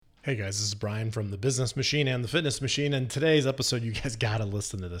Hey guys, this is Brian from the Business Machine and the Fitness Machine. And today's episode, you guys got to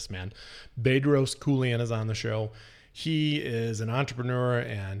listen to this, man. Bedros Keuilian is on the show. He is an entrepreneur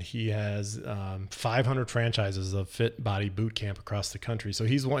and he has 500 franchises of Fit Body Boot Camp across the country. So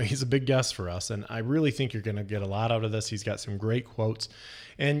he's a big guest for us. And I really think you're going to get a lot out of this. He's got some great quotes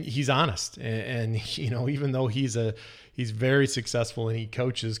and he's honest. And you know, even though he's very successful and he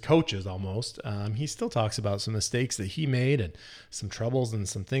coaches almost, he still talks about some mistakes that he made and some troubles and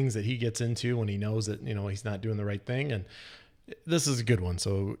some things that he gets into when he knows that, you know, he's not doing the right thing. And this is a good one.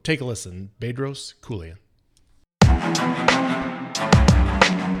 So take a listen. Bedros Keuilian.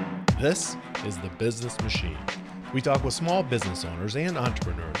 This is the Business Machine. We talk with small business owners and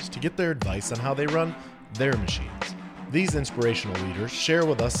entrepreneurs to get their advice on how they run their machines. These inspirational leaders share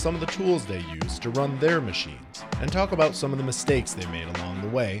with us some of the tools they use to run their machines and talk about some of the mistakes they made along the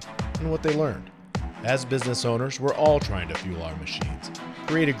way and what they learned. As business owners, we're all trying to fuel our machines,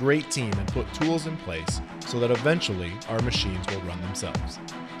 create a great team, and put tools in place so that eventually our machines will run themselves.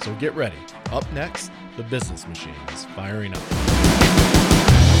 So get ready. Up next, the Business Machine is firing up.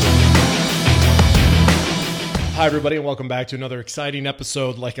 Hi, everybody, and welcome back to another exciting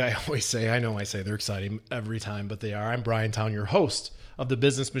episode. Like I always say, I know I say they're exciting every time, but they are. I'm Brian Town, your host of the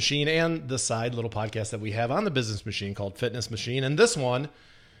Business Machine and the side little podcast that we have on the Business Machine called Fitness Machine. And this one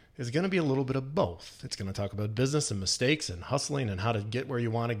is going to be a little bit of both. It's going to talk about business and mistakes and hustling and how to get where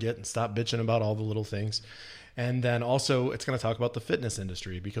you want to get and stop bitching about all the little things. And then also it's going to talk about the fitness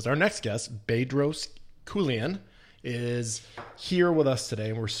industry because our next guest, Bedros Keuilian, is here with us today,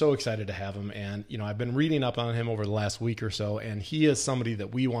 and we're so excited to have him. And, you know, I've been reading up on him over the last week or so, and he is somebody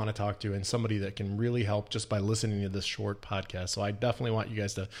that we want to talk to and somebody that can really help just by listening to this short podcast. So I definitely want you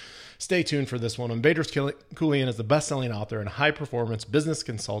guys to stay tuned for this one. And Bedros Keuilian is the best-selling author and high-performance business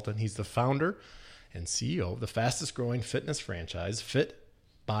consultant. He's the founder and CEO of the fastest-growing fitness franchise, Fit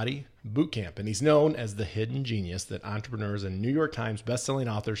Body Boot Camp. And he's known as the hidden genius that entrepreneurs and New York Times best-selling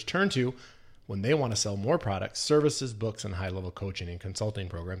authors turn to when they want to sell more products, services, books, and high-level coaching and consulting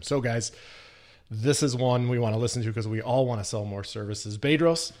programs. So, guys, this is one we want to listen to because we all want to sell more services.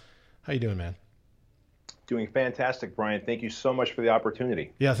 Bedros, how you doing, man? Doing fantastic, Brian. Thank you so much for the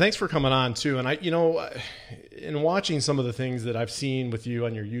opportunity. Yeah, thanks for coming on, too. And in watching some of the things that I've seen with you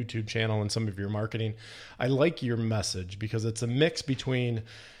on your YouTube channel and some of your marketing, I like your message because it's a mix between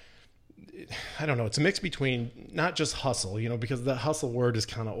it's a mix between not just hustle, you know, because the hustle word is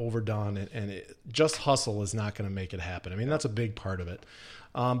kind of overdone and just hustle is not going to make it happen. I mean, that's a big part of it.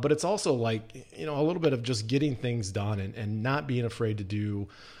 But it's also like, you know, a little bit of just getting things done and not being afraid to do,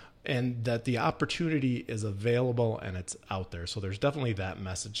 and that the opportunity is available and it's out there. So there's definitely that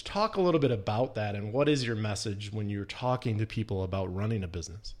message. Talk a little bit about that. And what is your message when you're talking to people about running a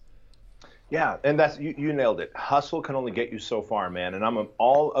business? Yeah, and that's you nailed it. Hustle can only get you so far, man. And I'm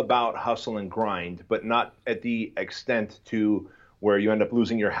all about hustle and grind, but not at the extent to where you end up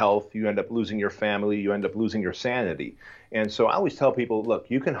losing your health, you end up losing your family, you end up losing your sanity. And so I always tell people, look,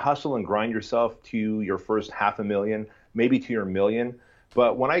 you can hustle and grind yourself to your first $500,000, maybe to your $1 million.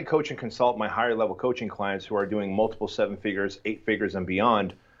 But when I coach and consult my higher level coaching clients who are doing multiple 7 figures, 8 figures and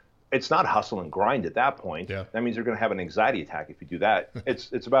beyond, it's not hustle and grind at that point. Yeah. That means you're going to have an anxiety attack if you do that.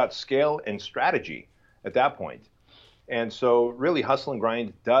 It's about scale and strategy at that point. And so really hustle and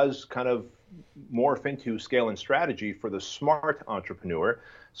grind does kind of morph into scale and strategy for the smart entrepreneur.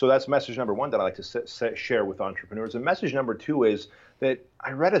 So that's message number one that I like to share with entrepreneurs. And message number two is that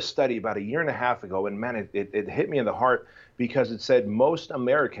I read a study about 1.5 years ago, and man, it hit me in the heart because it said most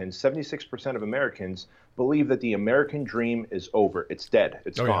Americans, 76% of Americans, believe that the American dream is over. It's dead.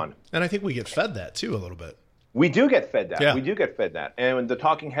 It's gone. Yeah. And I think we get fed that too a little bit. We do get fed that. Yeah. We do get fed that. And the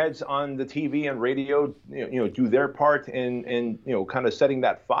talking heads on the TV and radio, do their part in kind of setting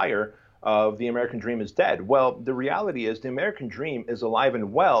that fire of the American dream is dead. Well, the reality is the American dream is alive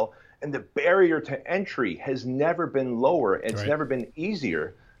and well, and the barrier to entry has never been lower. It's Right. never been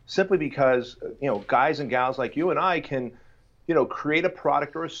easier, simply because, guys and gals like you and I can, create a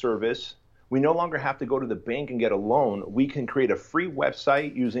product or a service. We no longer have to go to the bank and get a loan. We can create a free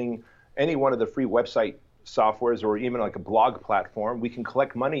website using any one of the free website softwares or even like a blog platform. We can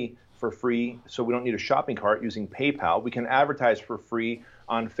collect money for free, so we don't need a shopping cart using PayPal. We can advertise for free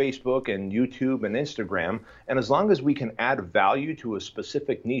on Facebook and YouTube and Instagram. And as long as we can add value to a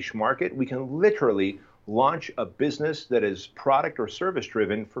specific niche market, we can literally launch a business that is product or service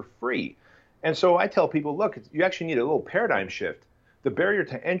driven for free. And so I tell people, look, you actually need a little paradigm shift. The barrier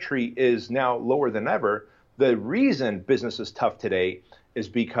to entry is now lower than ever. The reason business is tough today is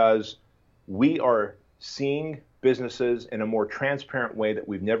because we are seeing businesses in a more transparent way that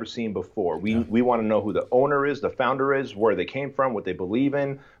we've never seen before. We want to know who the owner is, the founder is, where they came from, what they believe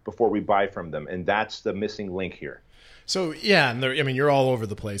in before we buy from them. And that's the missing link here. So, yeah, and I mean, you're all over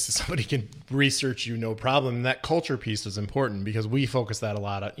the place. If somebody can research you, no problem. And that culture piece is important because we focus that a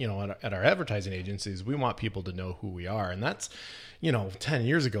lot, at our advertising agencies. We want people to know who we are. And that's, 10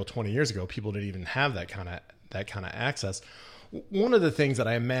 years ago, 20 years ago, people didn't even have that kind of access. One of the things that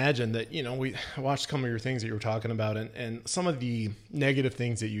I imagine that, we watched some of your things that you were talking about and some of the negative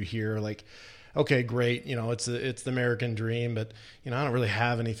things that you hear, like, okay, great. It's the American dream, but, I don't really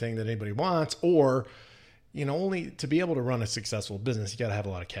have anything that anybody wants, or, only to be able to run a successful business, you got to have a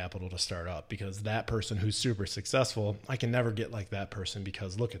lot of capital to start up, because that person who's super successful, I can never get like that person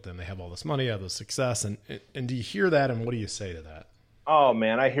because look at them. They have all this money, have this success. And do you hear that? And what do you say to that? Oh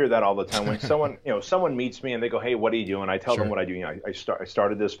man, I hear that all the time. When someone meets me and they go, "Hey, what are you doing?" I tell them what I do. I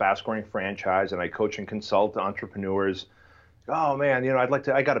started this fast-growing franchise and I coach and consult entrepreneurs. Oh man,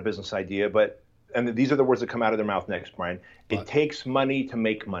 I got a business idea, and these are the words that come out of their mouth next, Brian. It takes money to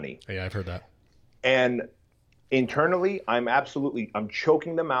make money. Yeah, I've heard that. And internally, I'm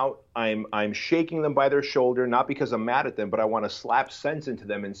choking them out. I'm shaking them by their shoulder, not because I'm mad at them, but I want to slap sense into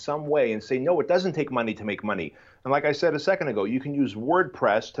them in some way and say, no, it doesn't take money to make money. And like I said a second ago, you can use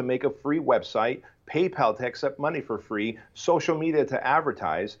WordPress to make a free website, PayPal to accept money for free, social media to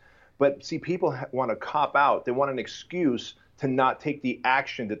advertise. But see, people want to cop out. They want an excuse to not take the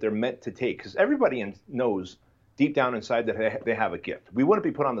action that they're meant to take, because everybody knows deep down inside that they have a gift. We wouldn't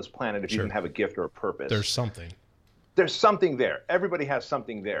be put on this planet if you didn't have a gift or a purpose. There's something. There's something there. Everybody has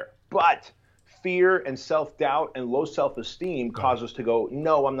something there. But fear and self-doubt and low self-esteem cause us to go,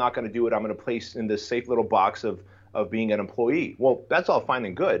 no, I'm not going to do it. I'm going to place in this safe little box of being an employee. Well, that's all fine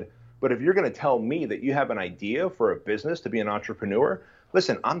and good. But if you're going to tell me that you have an idea for a business to be an entrepreneur,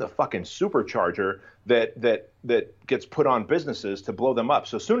 listen, I'm the fucking supercharger that gets put on businesses to blow them up.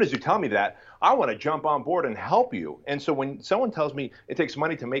 So as soon as you tell me that, I want to jump on board and help you. And so when someone tells me it takes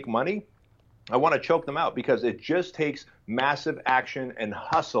money to make money, I want to choke them out, because it just takes massive action and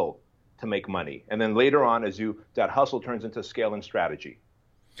hustle to make money. And then later on, that hustle turns into scale and strategy.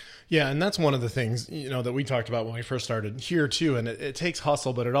 Yeah, and that's one of the things, that we talked about when we first started here too. And it takes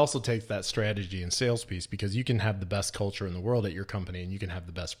hustle, but it also takes that strategy and sales piece, because you can have the best culture in the world at your company and you can have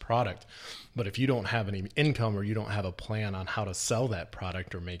the best product. But if you don't have any income or you don't have a plan on how to sell that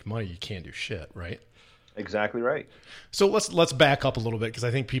product or make money, you can't do shit, right? Exactly right. So let's back up a little bit, because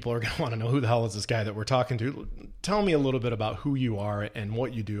I think people are going to want to know, who the hell is this guy that we're talking to? Tell me a little bit about who you are and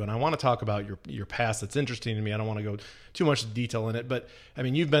what you do. And I want to talk about your past. That's interesting to me. I don't want to go too much detail in it, but I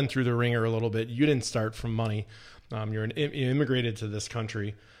mean, you've been through the ringer a little bit. You didn't start from money. You immigrated to this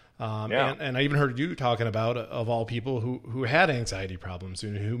country. And I even heard you talking about, of all people, who had anxiety problems,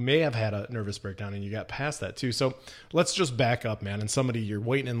 who may have had a nervous breakdown, and you got past that too. So let's just back up, man. And you're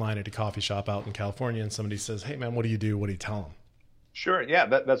waiting in line at a coffee shop out in California, and somebody says, "Hey, man, what do you do?" What do you tell them? Sure. Yeah,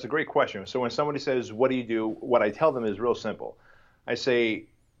 that's a great question. So when somebody says, "What do you do?" what I tell them is real simple. I say,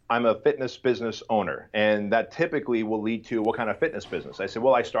 I'm a fitness business owner, and that typically will lead to, what kind of fitness business? I say,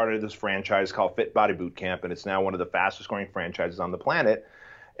 well, I started this franchise called Fit Body Boot Camp, and it's now one of the fastest growing franchises on the planet.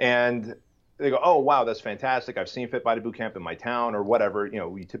 And they go, oh, wow, that's fantastic. I've seen Fit Body Boot Camp in my town or whatever.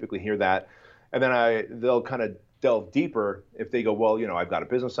 We typically hear that. And then they'll kind of delve deeper if they go, well, I've got a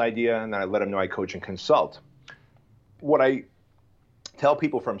business idea, and then I let them know I coach and consult. What I tell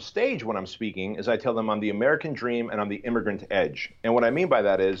people from stage when I'm speaking is I tell them I'm the American dream and I'm the immigrant edge. And what I mean by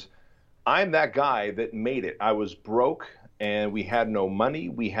that is I'm that guy that made it. I was broke and we had no money.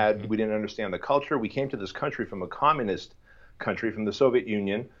 We didn't understand the culture. We came to this country from a communist country, from the Soviet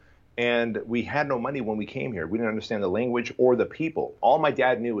Union, and we had no money when we came here. We didn't understand the language or the people. All my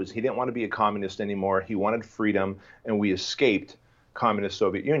dad knew was he didn't want to be a communist anymore. He wanted freedom, and we escaped communist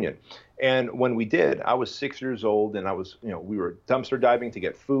Soviet Union. And when we did, I was 6 years old, and we were dumpster diving to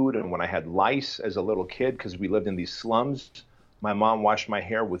get food. And when I had lice as a little kid, because we lived in these slums, my mom washed my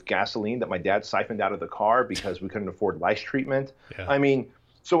hair with gasoline that my dad siphoned out of the car because we couldn't afford lice treatment. Yeah. I mean,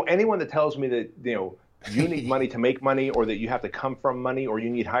 so anyone that tells me that, you need money to make money, or that you have to come from money, or you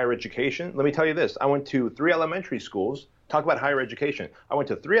need higher education, let me tell you this. I went to 3 elementary schools. Talk about higher education. I went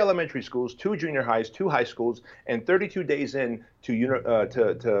to 3 elementary schools, 2 junior highs, 2 high schools, and 32 days in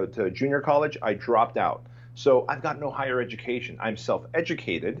to junior college, I dropped out. So I've got no higher education. I'm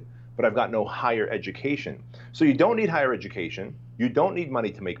self-educated, but I've got no higher education. So you don't need higher education. You don't need money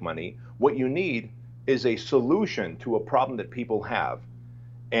to make money. What you need is a solution to a problem that people have.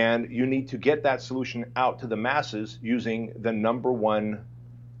 And you need to get that solution out to the masses using the number one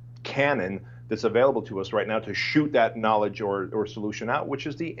cannon that's available to us right now to shoot that knowledge or solution out, which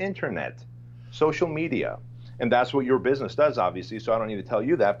is the internet, social media. And that's what your business does, obviously. So I don't need to tell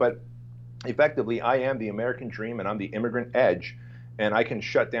you that. But effectively, I am the American dream and I'm the immigrant edge. And I can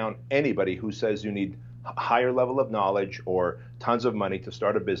shut down anybody who says you need a higher level of knowledge or tons of money to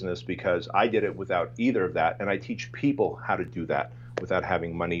start a business, because I did it without either of that. And I teach people how to do that without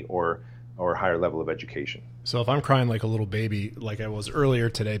having money or a higher level of education. So if I'm crying like a little baby, like I was earlier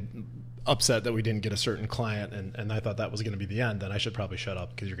today, upset that we didn't get a certain client, and I thought that was going to be the end, then I should probably shut up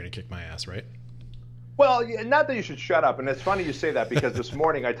because you're going to kick my ass, right? Well, not that you should shut up. And it's funny you say that, because this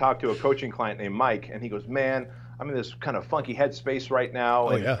morning I talked to a coaching client named Mike, and he goes, man, I'm in this kind of funky headspace right now. Oh,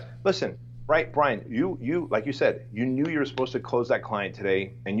 and yeah. Listen, right, Brian, you like you said, you knew you were supposed to close that client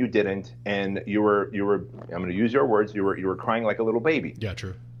today, and you didn't. And you were I'm going to use your words, you were crying like a little baby. Yeah,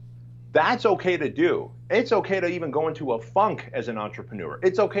 true. That's okay to do. It's okay to even go into a funk as an entrepreneur.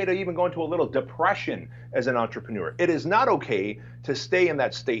 It's okay to even go into a little depression as an entrepreneur. It is not okay to stay in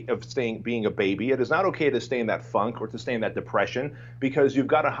that state of being a baby. It is not okay to stay in that funk or to stay in that depression, because you've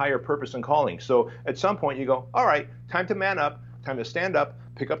got a higher purpose and calling. So at some point you go, all right, time to man up, time to stand up,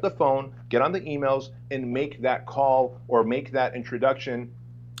 pick up the phone, get on the emails, and make that call or make that introduction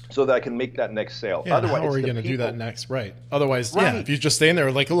so that I can make that next sale. Yeah, otherwise, how are we going to do that next? Right. Otherwise, yeah, if you just stay in there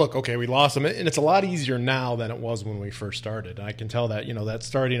like, look, okay, we lost them. And it's a lot easier now than it was when we first started. And I can tell that, that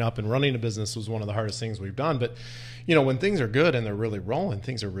starting up and running a business was one of the hardest things we've done. But, when things are good and they're really rolling,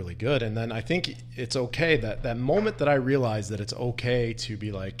 things are really good. And then I think it's okay that moment that I realized that it's okay to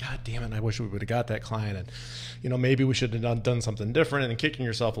be like, God damn it, I wish we would have got that client. And, maybe we should have done something different, and kicking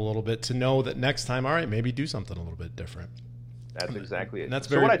yourself a little bit to know that next time, all right, maybe do something a little bit different. That's exactly it. And that's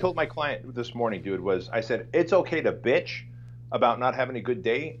so what I told my client this morning, dude, was I said, it's okay to bitch about not having a good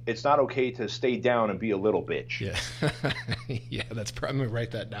day. It's not okay to stay down and be a little bitch. Yeah. Yeah, that's probably, I'm going to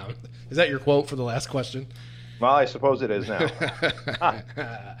write that down. Is that your quote for the last question? Well, I suppose it is now.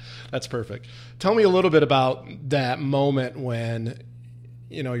 That's perfect. Tell me a little bit about that moment when,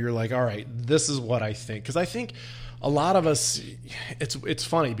 you're like, all right, this is what I think. Because I think a lot of us, it's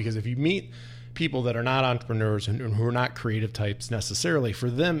funny, because if you meet people that are not entrepreneurs and who are not creative types necessarily, for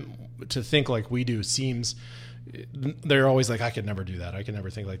them to think like we do seems, they're always like, I could never do that. I could never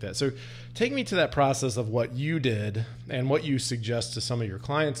think like that. So take me to that process of what you did and what you suggest to some of your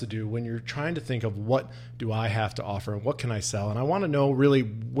clients to do when you're trying to think of what do I have to offer and what can I sell? And I want to know really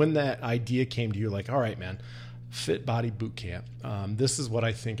when that idea came to you, like, all right, man, Fit Body Boot Camp. This is what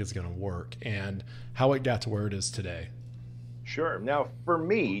I think is going to work, and how it got to where it is today. Sure. Now, for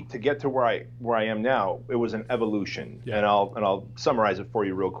me to get to where I am now, it was an evolution, and I'll summarize it for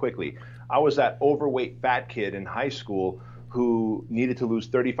you real quickly. I was that overweight fat kid in high school who needed to lose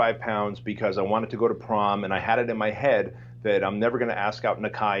 35 pounds because I wanted to go to prom, and I had it in my head that I'm never going to ask out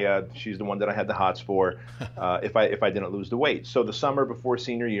Nakaya. She's the one that I had the hots for if I didn't lose the weight. So the summer before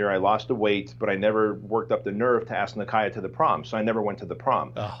senior year, I lost the weight, but I never worked up the nerve to ask Nakaya to the prom, so I never went to the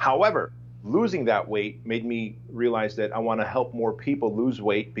prom. Oh. However, losing that weight made me realize that I want to help more people lose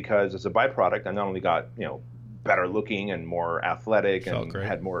weight, because as a byproduct, I not only got better looking and more athletic and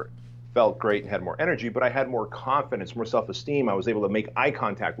felt great and had more energy, but I had more confidence, more self-esteem. I was able to make eye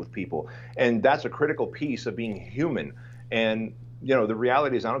contact with people, and that's a critical piece of being human. And the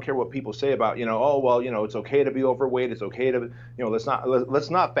reality is, I don't care what people say about oh well, it's okay to be overweight, it's okay to let's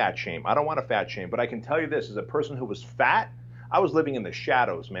not fat shame. I don't want to fat shame, but I can tell you this: as a person who was fat, I was living in the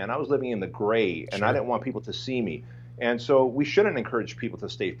shadows, man. I was living in the gray, and I didn't want people to see me. And so we shouldn't encourage people to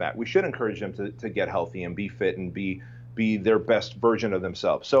stay fat. We should encourage them to get healthy and be fit and be their best version of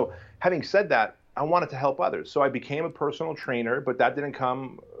themselves. So having said that, I wanted to help others. So I became a personal trainer, but that didn't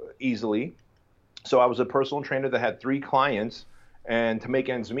come easily. So I was a personal trainer that had 3 clients. And to make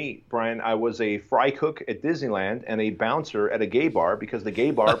ends meet, Brian, I was a fry cook at Disneyland and a bouncer at a gay bar, because the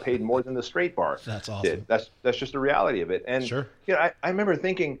gay bar paid more than the straight bar. That's awesome. That's just the reality of it. And sure. I remember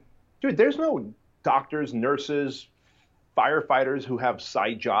thinking, dude, there's no doctors, nurses, firefighters who have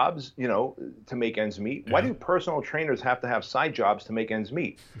side jobs, to make ends meet. Yeah. Why do personal trainers have to have side jobs to make ends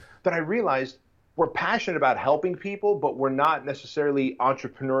meet? But I realized we're passionate about helping people, but we're not necessarily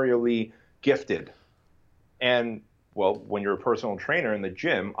entrepreneurially gifted. And well, when you're a personal trainer in the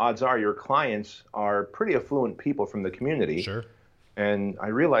gym, odds are your clients are pretty affluent people from the community. Sure. And I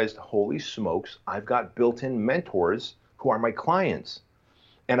realized, holy smokes, I've got built-in mentors who are my clients.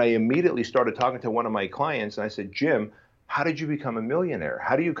 And I immediately started talking to one of my clients, and I said, Jim, how did you become a millionaire?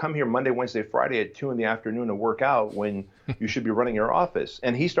 How do you come here Monday, Wednesday, Friday at 2 p.m. to work out when you should be running your office?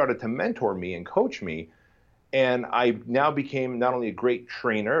 And he started to mentor me and coach me. And I now became not only a great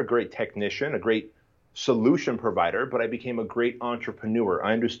trainer, a great technician, a great solution provider, but I became a great entrepreneur.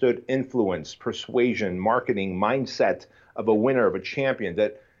 I understood influence, persuasion, marketing, mindset of a winner, of a champion,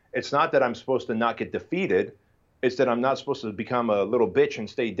 that it's not that I'm supposed to not get defeated. It's that I'm not supposed to become a little bitch and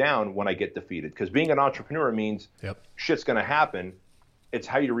stay down when I get defeated. Because being an entrepreneur means shit's going to happen. It's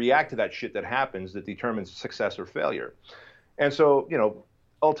how you react to that shit that happens that determines success or failure. And so,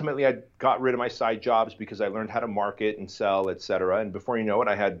 ultimately I got rid of my side jobs because I learned how to market and sell, et cetera. And before you know it,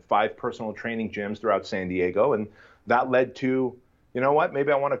 I had 5 personal training gyms throughout San Diego. And that led to,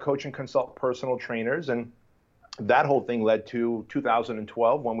 maybe I want to coach and consult personal trainers. And that whole thing led to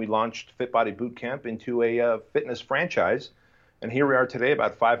 2012 when we launched Fit Body Bootcamp into a fitness franchise. And here we are today,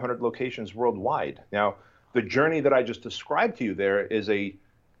 about 500 locations worldwide. Now, the journey that I just described to you there is a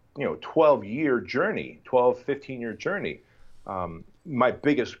 12-year journey, 15-year journey. My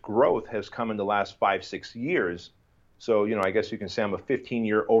biggest growth has come in the last 5-6 years. So, I guess you can say I'm a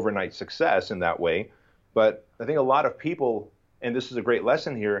 15-year overnight success in that way. But I think a lot of people, and this is a great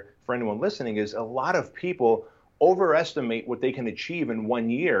lesson here for anyone listening, is a lot of people overestimate what they can achieve in 1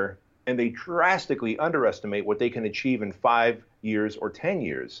 year, and they drastically underestimate what they can achieve in 5 years or 10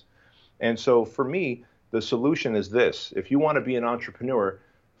 years. And so for me, the solution is this. If you want to be an entrepreneur,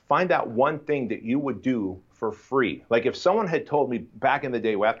 find out one thing that you would do for free. Like if someone had told me back in the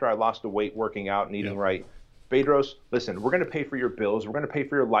day after I lost the weight working out and eating right, Bedros, listen, we're going to pay for your bills. We're going to pay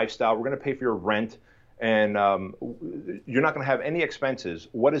for your lifestyle. We're going to pay for your rent. And you're not going to have any expenses.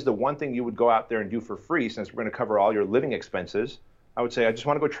 What is the one thing you would go out there and do for free since we're going to cover all your living expenses? I would say, I just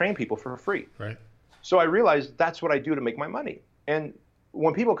want to go train people for free. Right. So I realized that's what I do to make my money. And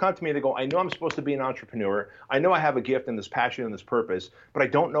when people come to me, they go, I know I'm supposed to be an entrepreneur. I know I have a gift and this passion and this purpose, but I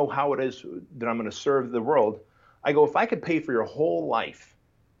don't know how it is that I'm going to serve the world. I go, if I could pay for your whole life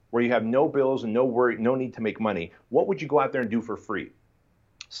where you have no bills and no worry, no need to make money, what would you go out there and do for free?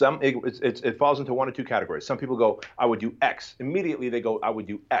 It falls into one or two categories. Some people go, I would do X. Immediately they go, I would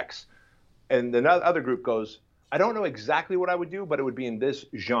do X. And the other group goes, I don't know exactly what I would do, but it would be in this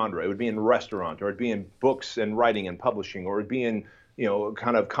genre. It would be in restaurant, or it'd be in books and writing and publishing, or it'd be in,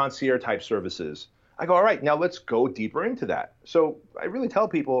 kind of concierge type services. I go, all right, now let's go deeper into that. So I really tell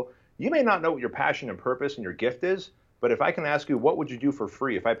people, you may not know what your passion and purpose and your gift is, but if I can ask you, what would you do for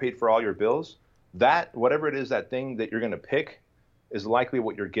free if I paid for all your bills? That, whatever it is, that thing that you're going to pick is likely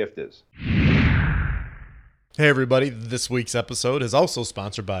what your gift is. Hey everybody, this week's episode is also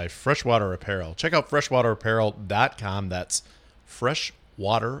sponsored by Freshwater Apparel. Check out freshwaterapparel.com. That's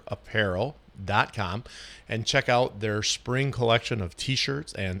freshwaterapparel.com, and check out their spring collection of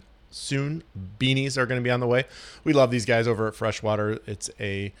t-shirts, and soon beanies are going to be on the way. We love these guys over at Freshwater. It's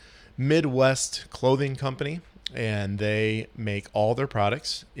a Midwest clothing company, and they make all their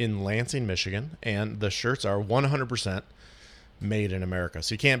products in Lansing, Michigan, and the shirts are 100% made in America.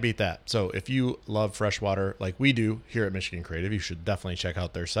 So you can't beat that. So if you love Freshwater like we do here at Michigan Creative, you should definitely check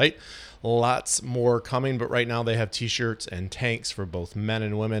out their site. Lots more coming, but right now they have t-shirts and tanks for both men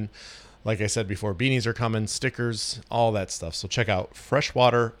and women. Like I said before, beanies are coming, stickers, all that stuff. So check out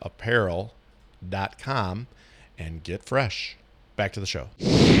freshwaterapparel.com and get fresh. Back to the show.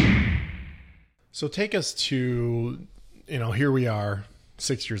 So take us to, here we are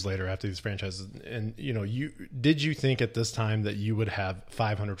 6 years later after these franchises, and did you think at this time that you would have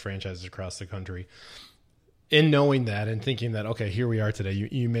 500 franchises across the country? In knowing that and thinking that, okay, here we are today,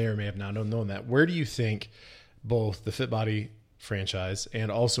 you may or may have not known that. Where do you think both the Fit Body franchise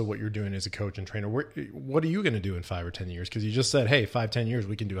and also what you're doing as a coach and trainer, what are you going to do in 5 or 10 years? Because you just said, hey, 5-10 years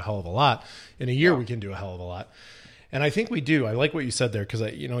we can do a hell of a lot. In a year we can do a hell of a lot. And I think we do. I like what you said there, because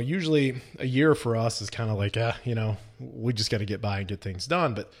usually a year for us is kind of like, we just got to get by and get things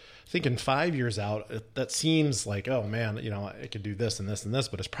done. But thinking 5 years out, that seems like, oh man, I could do this and this and this,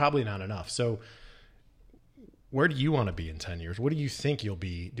 but it's probably not enough. So where do you want to be in 10 years? What do you think you'll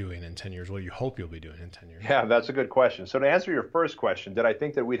be doing in 10 years? What do you hope you'll be doing in 10 years? Yeah, that's a good question. So to answer your first question, did I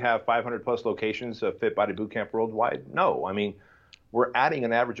think that we'd have 500 plus locations of Fit Body Bootcamp worldwide? No. I mean, we're adding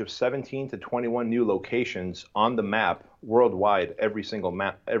an average of 17 to 21 new locations on the map worldwide every single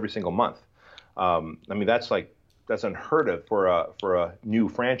month. That's unheard of for a new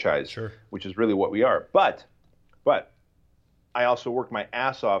franchise, sure, which is really what we are. But I also worked my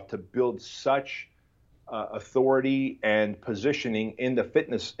ass off to build such authority and positioning in the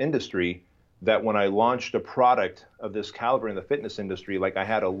fitness industry that when I launched a product of this caliber in the fitness industry, I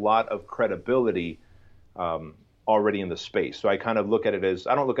had a lot of credibility already in the space. So I kind of look at it as,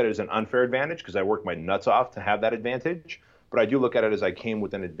 I don't look at it as an unfair advantage because I worked my nuts off to have that advantage, but I do look at it as I came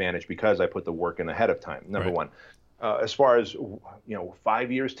with an advantage because I put the work in ahead of time, number one. As far as,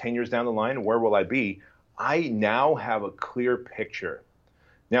 5 years, 10 years down the line, where will I be? I now have a clear picture.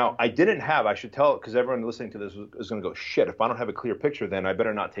 Now, I should tell, because everyone listening to this is going to go, shit, if I don't have a clear picture, then I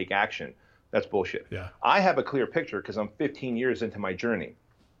better not take action. That's bullshit. Yeah. I have a clear picture because I'm 15 years into my journey.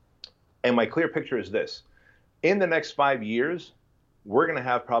 And my clear picture is this. In the next 5 years, we're going to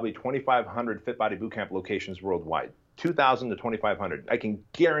have probably 2,500 Fit Body Bootcamp locations worldwide, 2,000 to 2,500. I can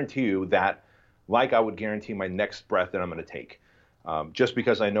guarantee you that, like I would guarantee my next breath that I'm going to take, just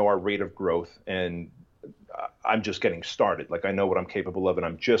because I know our rate of growth, and I'm just getting started. Like, I know what I'm capable of, and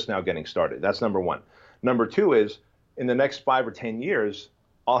I'm just now getting started. That's number one. Number two is, in the next 5 or 10 years,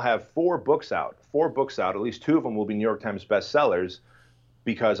 I'll have 4 books out. At least 2 of them will be New York Times bestsellers,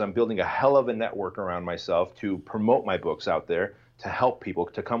 because I'm building a hell of a network around myself to promote my books out there, to help people,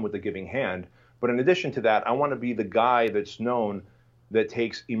 to come with a giving hand. But in addition to that, I want to be the guy that's known that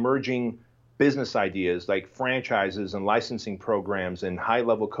takes emerging business ideas like franchises and licensing programs and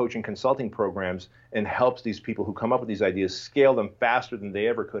high-level coaching consulting programs, and helps these people who come up with these ideas scale them faster than they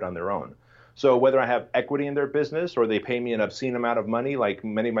ever could on their own. So whether I have equity in their business or they pay me an obscene amount of money, like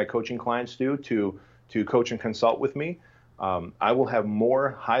many of my coaching clients do, to coach and consult with me, I will have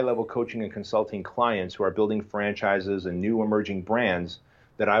more high-level coaching and consulting clients who are building franchises and new emerging brands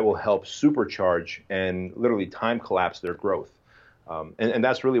that I will help supercharge and literally time collapse their growth. And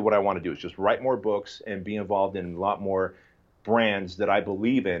that's really what I want to do, is just write more books and be involved in a lot more brands that I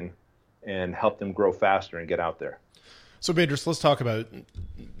believe in, and help them grow faster and get out there. So Bedros, let's talk about,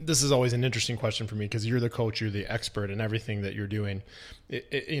 this is always an interesting question for me, because you're the coach, you're the expert in everything that you're doing.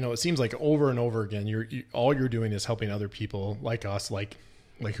 It seems like over and over again, all you're doing is helping other people like us, like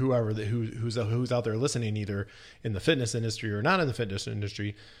whoever who's out there listening, either in the fitness industry or not in the fitness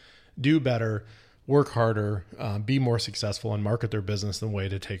industry, do better, work harder, be more successful, and market their business in a way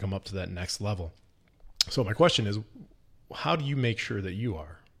to take them up to that next level. So my question is, how do you make sure that you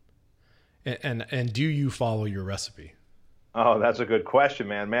are? And do you follow your recipe? Oh, that's a good question,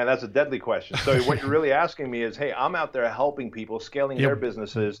 man. That's a deadly question. So what you're really asking me is, hey, I'm out there helping people, scaling their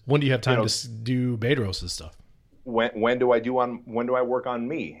businesses. When do you have time to do Bedros' stuff? When do I work on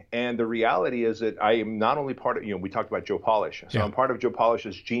me? And the reality is that I am not only part of, we talked about Joe Polish. So I'm part of Joe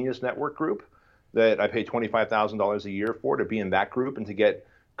Polish's Genius Network group that I pay $25,000 a year for, to be in that group and to get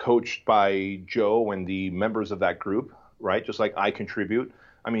coached by Joe and the members of that group, right? Just like I contribute.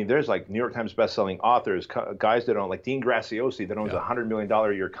 I mean, there's like New York Times bestselling authors, guys that own, like Dean Graziosi, that owns a $100 million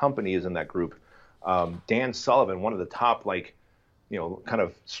a year company, is in that group. Dan Sullivan, one of the top, kind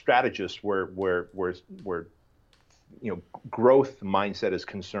of strategists where growth mindset is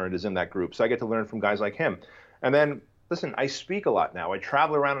concerned, is in that group. So I get to learn from guys like him. And then, listen, I speak a lot now. I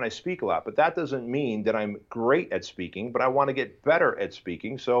travel around and I speak a lot, but that doesn't mean that I'm great at speaking, but I want to get better at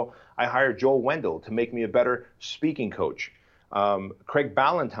speaking. So I hired Joel Wendell to make me a better speaking coach. Craig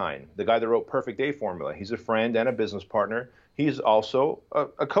Ballantyne, the guy that wrote Perfect Day Formula, he's a friend and a business partner. He's also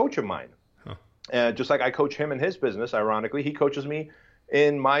a coach of mine. Just like I coach him in his business, ironically, he coaches me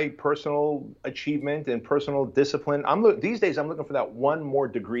in my personal achievement and personal discipline. These days, I'm looking for that one more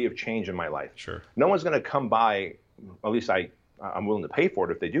degree of change in my life. Sure. No one's going to come by, at least I'm willing to pay for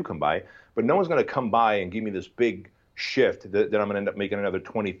it if they do come by, but no one's going to come by and give me this big shift that I'm going to end up making another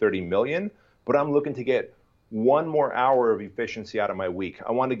 20, 30 million. But I'm looking to get one more hour of efficiency out of my week.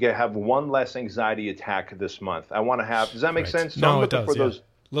 I want to have one less anxiety attack this month. I want to have, does that make sense? So no, I'm looking it does, for those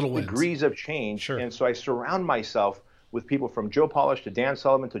little degrees of change. Sure. And so I surround myself with people from Joe Polish to Dan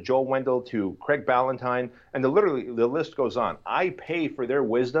Sullivan to Joel Wendell to Craig Ballantyne, and the list goes on. I pay for their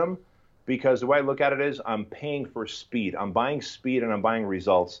wisdom, because the way I look at it is, I'm paying for speed. I'm buying speed and I'm buying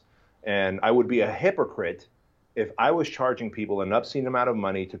results. And I would be a hypocrite if I was charging people an obscene amount of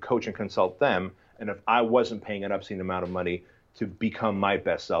money to coach and consult them, and if I wasn't paying an obscene amount of money to become my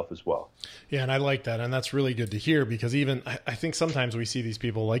best self as well. Yeah, and I like that. And that's really good to hear, because even I think sometimes we see these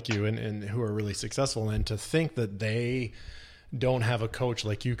people like you and who are really successful, and to think that they don't have a coach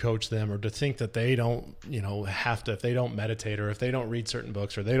like you coach them, or to think that they don't, have to, if they don't meditate, or if they don't read certain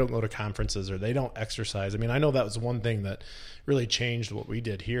books, or they don't go to conferences, or they don't exercise. I mean, I know that was one thing that really changed what we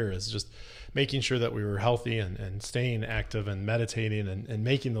did here, is just making sure that we were healthy and staying active and meditating and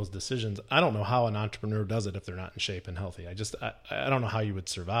making those decisions. I don't know how an entrepreneur does it if they're not in shape and healthy. I don't know how you would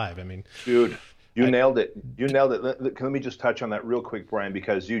survive. I mean, dude, you nailed it. You nailed it. Let me just touch on that real quick, Brian,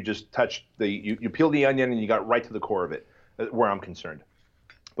 because you just touched you peeled the onion and you got right to the core of it, where I'm concerned.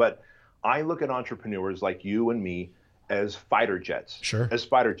 But I look at entrepreneurs like you and me as fighter jets. Sure. As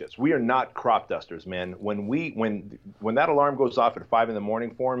fighter jets. We are not crop dusters, man. When that alarm goes off at 5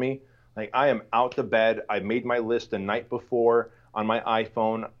 a.m. for me, like, I am out the bed. I made my list the night before on my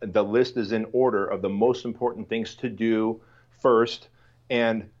iPhone. The list is in order of the most important things to do first.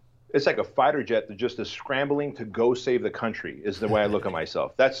 And it's like a fighter jet that just is scrambling to go save the country, is the way I look at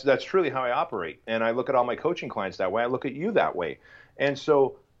myself. That's truly how I operate. And I look at all my coaching clients that way. I look at you that way. And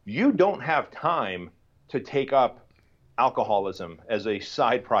so you don't have time to take up alcoholism as a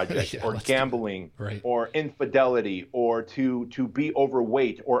side project, Yeah, or gambling, right. or infidelity, or to be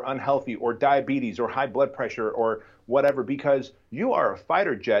overweight or unhealthy, or diabetes or high blood pressure or whatever, because you are a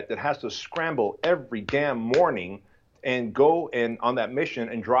fighter jet that has to scramble every damn morning and go and on that mission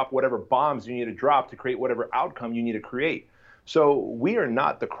and drop whatever bombs you need to drop to create whatever outcome you need to create. So we are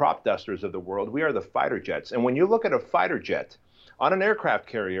not the crop dusters of the world. We are the fighter jets. And when you look at a fighter jet on an aircraft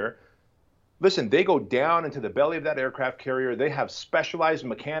carrier, listen, they go down into the belly of that aircraft carrier. They have specialized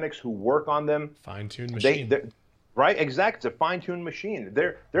mechanics who work on them. Fine-tuned machine. Right, exactly. It's a fine-tuned machine.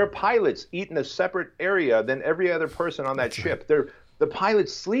 Their pilots eat in a separate area than every other person on that ship. Right. The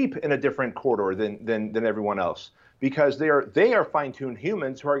pilots sleep in a different corridor than everyone else, because they are fine-tuned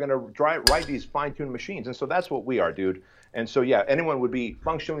humans who are going to ride these fine-tuned machines. And so that's what we are, dude. And so, yeah, anyone would be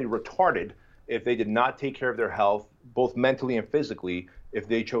functionally retarded if they did not take care of their health, both mentally and physically, if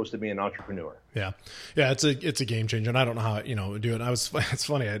they chose to be an entrepreneur. Yeah. It's a game changer. And I don't know how, to do it. It's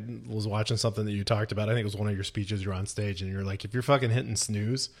funny. I was watching something that you talked about. I think it was one of your speeches. You're on stage and you're like, if you're fucking hitting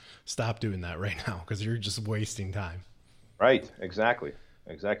snooze, stop doing that right now, because you're just wasting time. Right. Exactly.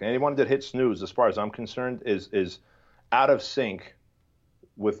 Anyone that hits snooze, as far as I'm concerned, is out of sync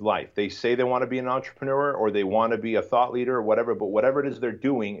with life. They say they want to be an entrepreneur or they want to be a thought leader or whatever, but whatever it is they're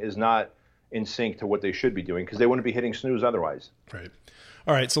doing is not in sync to what they should be doing, because they wouldn't be hitting snooze otherwise. Right.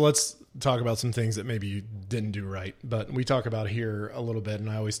 All right. So let's talk about some things that maybe you didn't do right, but we talk about here a little bit. And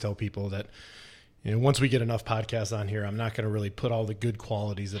I always tell people that, once we get enough podcasts on here, I'm not going to really put all the good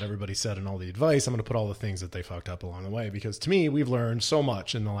qualities that everybody said and all the advice. I'm going to put all the things that they fucked up along the way, because to me, we've learned so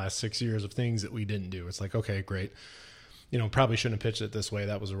much in the last 6 years of things that we didn't do. It's like, okay, great. Probably shouldn't have pitched it this way.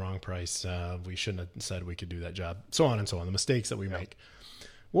 That was the wrong price. We shouldn't have said we could do that job. So on and so on. The mistakes that we make.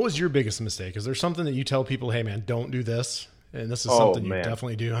 What was your biggest mistake? Is there something that you tell people, hey man, don't do this? And this is something you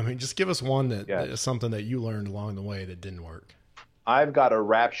definitely do. I mean, just give us one that is something that you learned along the way that didn't work. I've got a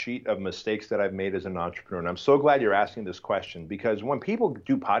rap sheet of mistakes that I've made as an entrepreneur. And I'm so glad you're asking this question, because when people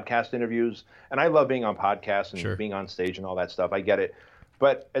do podcast interviews, and I love being on podcasts and being on stage and all that stuff, I get it.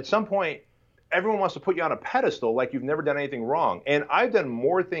 But at some point, everyone wants to put you on a pedestal like you've never done anything wrong. And I've done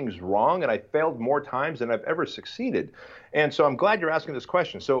more things wrong and I failed more times than I've ever succeeded. And so I'm glad you're asking this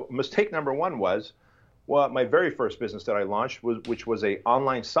question. So mistake number one was, well, my very first business that I launched, which was a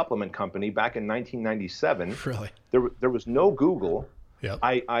online supplement company back in 1997. Really? There was no Google. Yep.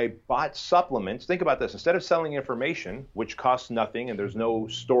 I bought supplements. Think about this. Instead of selling information, which costs nothing and there's no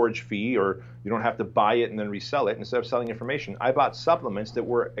storage fee, or you don't have to buy it and then resell it, instead of selling information, I bought supplements that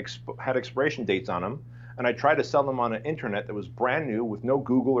had expiration dates on them, and I tried to sell them on an internet that was brand new with no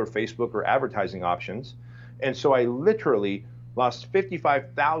Google or Facebook or advertising options. And so I literally lost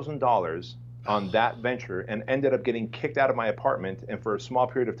 $55,000 on that venture and ended up getting kicked out of my apartment, and for a small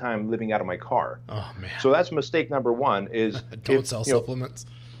period of time living out of my car. Oh man. So that's mistake number one, is don't sell supplements.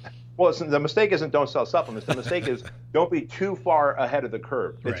 Well, the mistake isn't don't sell supplements. The mistake is don't be too far ahead of the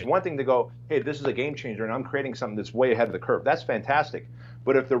curve. It's one thing to go, hey, this is a game changer and I'm creating something that's way ahead of the curve. That's fantastic.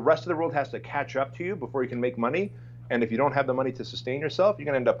 But if the rest of the world has to catch up to you before you can make money, and if you don't have the money to sustain yourself, you're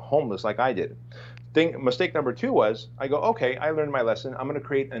going to end up homeless like I did. Mistake number two was, I go, okay, I learned my lesson. I'm going to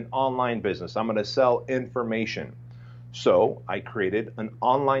create an online business. I'm going to sell information. So I created an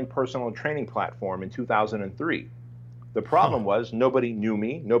online personal training platform in 2003. The problem was nobody knew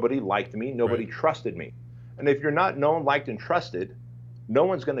me, nobody liked me, nobody trusted me. And if you're not known, liked, and trusted, no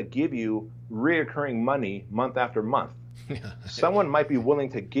one's going to give you reoccurring money month after month. Someone might be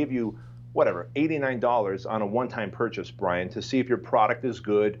willing to give you whatever, $89 on a one-time purchase, Brian, to see if your product is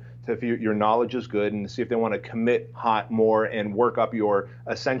good, to if your knowledge is good, and to see if they want to commit more and work up your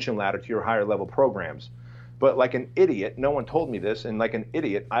ascension ladder to your higher level programs. But like an idiot, no one told me this, and like an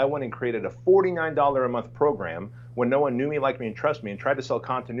idiot, I went and created a $49 a month program when no one knew me, liked me, and trusted me, and tried to sell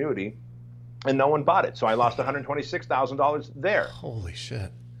continuity, and no one bought it. So I lost $126,000 there. Holy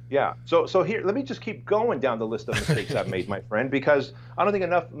shit. Yeah. So here, let me just keep going down the list of mistakes I've made, my friend, because I don't think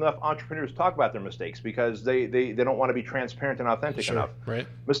enough entrepreneurs talk about their mistakes, because they don't want to be transparent and authentic enough. Right.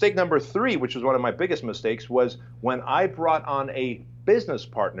 Mistake number three, which was one of my biggest mistakes, was when I brought on a business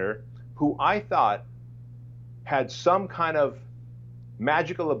partner who I thought had some kind of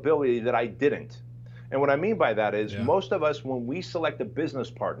magical ability that I didn't. And what I mean by that is most of us, when we select a business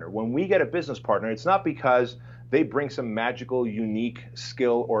partner, when we get a business partner, it's not because they bring some magical, unique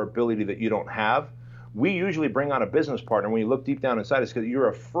skill or ability that you don't have. We usually bring on a business partner, when you look deep down inside, it's because you're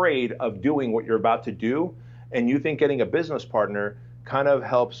afraid of doing what you're about to do, and you think getting a business partner kind of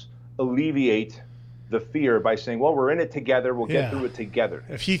helps alleviate the fear by saying, well, we're in it together, we'll get through it together.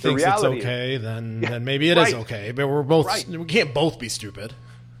 If he thinks it's okay, then maybe it is okay, but we can't both be stupid.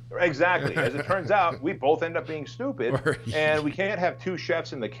 Exactly. As it turns out, we both end up being stupid, Or- and we can't have two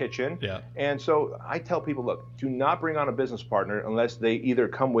chefs in the kitchen. Yeah. And so I tell people, look, do not bring on a business partner unless they either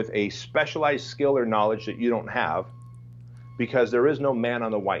come with a specialized skill or knowledge that you don't have, because there is no man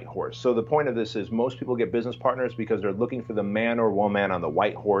on the white horse. So the point of this is most people get business partners because they're looking for the man or woman on the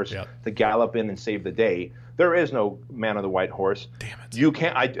white horse Yep. to gallop in and save the day. There is no man on the white horse. Damn it. You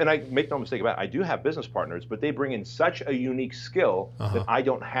can't, I make no mistake about it, I do have business partners, but they bring in such a unique skill that I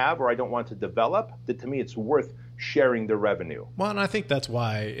don't have or I don't want to develop, that to me it's worth sharing the revenue. Well, and I think that's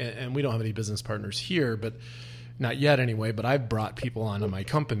why, and we don't have any business partners here, but not yet anyway, but I've brought people onto my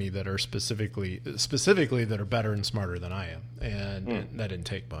company that are specifically that are better and smarter than I am. And that didn't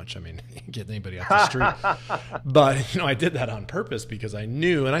take much. I mean, get anybody off the street. But, I did that on purpose because I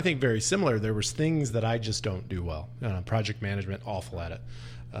knew, and I think very similar, there was things that I just don't do well. Project management, awful at it.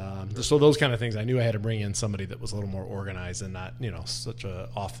 So those kind of things, I knew I had to bring in somebody that was a little more organized and not, such a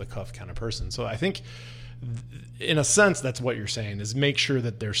off the cuff kind of person. So I think in a sense, that's what you're saying, is make sure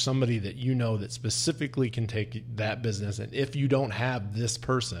that there's somebody that that specifically can take that business. And if you don't have this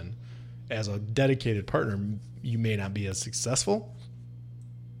person as a dedicated partner, you may not be as successful.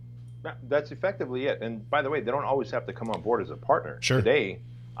 That's effectively it. And by the way, they don't always have to come on board as a partner. Sure. Today,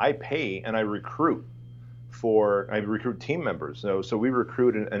 I pay and I recruit team members. So we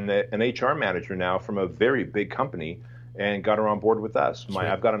recruit an HR manager now from a very big company and got her on board with us.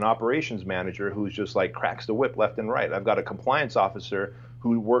 I've got an operations manager who's just like cracks the whip left and right. I've got a compliance officer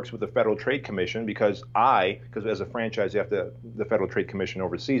who works with the Federal Trade Commission because as a franchise, the Federal Trade Commission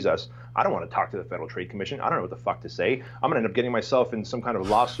oversees us. I don't want to talk to the Federal Trade Commission. I don't know what the fuck to say. I'm going to end up getting myself in some kind of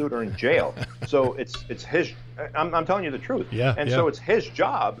lawsuit or in jail. So it's his, I'm telling you the truth. Yeah. So it's his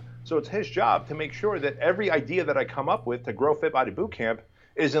job. So it's his job to make sure that every idea that I come up with to grow Fit Body Bootcamp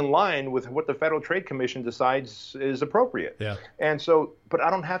is in line with what the Federal Trade Commission decides is appropriate. Yeah. And so, but I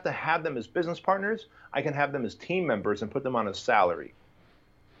don't have to have them as business partners. I can have them as team members and put them on a salary.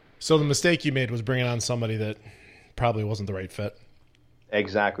 So the mistake you made was bringing on somebody that probably wasn't the right fit.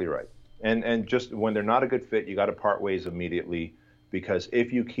 Exactly right. And just when they're not a good fit, you got to part ways immediately, because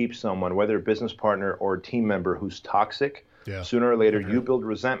if you keep someone, whether a business partner or a team member, who's toxic, sooner or later you build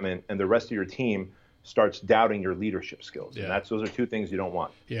resentment and the rest of your team starts doubting your leadership skills. Yeah. And those are two things you don't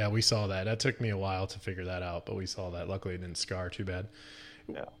want. Yeah, we saw that. That took me a while to figure that out, but we saw that. Luckily, it didn't scar too bad.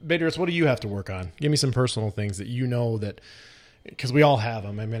 Yeah. Badris, what do you have to work on? Give me some personal things that that, because we all have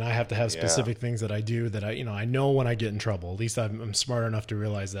them. I mean, I have to have specific things that I do that I know when I get in trouble. At least I'm smart enough to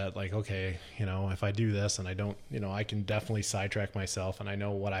realize that, like, okay, if I do this and I don't, I can definitely sidetrack myself, and I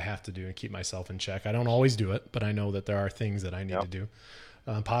know what I have to do and keep myself in check. I don't always do it, but I know that there are things that I need to do.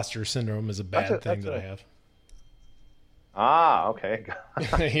 Imposter syndrome is a bad thing that I have. Ah, okay.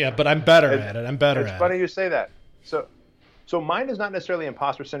 Yeah, but I'm better at it. It's funny you say that. So mine is not necessarily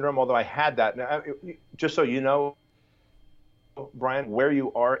imposter syndrome, although I had that. Now, just so you know, Brian, where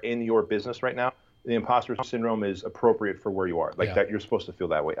you are in your business right now, the imposter syndrome is appropriate for where you are. Like that, you're supposed to feel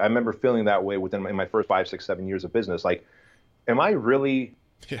that way. I remember feeling that way in my first 5, 6, 7 years of business. Like, am I really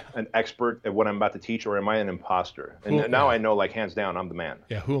an expert at what I'm about to teach, or am I an imposter? And now I know, like, hands down, I'm the man.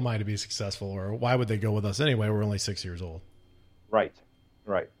 Yeah, who am I to be successful, or why would they go with us anyway? We're only 6 years old. Right.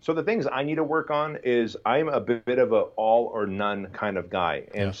 So the things I need to work on is I'm a bit of a all or none kind of guy.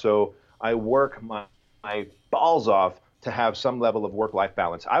 And so I work my balls off to have some level of work-life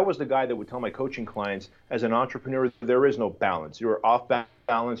balance. I was the guy that would tell my coaching clients, as an entrepreneur, there is no balance. You're off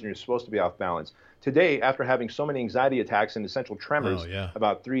balance and you're supposed to be off balance. Today, after having so many anxiety attacks and essential tremors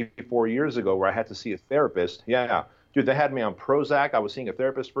about 3-4 years ago, where I had to see a therapist. Dude, they had me on Prozac. I was seeing a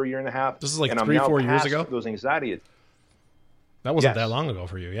therapist for 1.5 years. This is like 3-4 years ago? Those anxiety attacks. That wasn't that long ago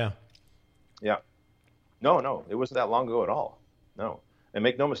for you, Yeah. No, it wasn't that long ago at all. No. And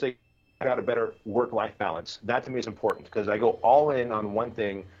make no mistake, I got a better work-life balance. That to me is important, because I go all in on one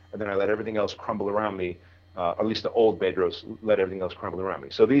thing and then I let everything else crumble around me. At least the old Bedros let everything else crumble around me.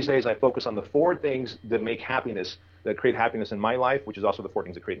 So these days I focus on the 4 things that make happiness, that create happiness in my life, which is also the 4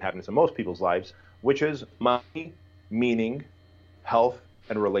 things that create happiness in most people's lives, which is money, meaning, health,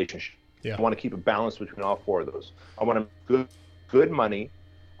 and relationship. I want to keep a balance between all 4 of those. I want to make good money.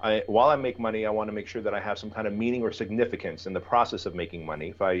 While I make money, I want to make sure that I have some kind of meaning or significance in the process of making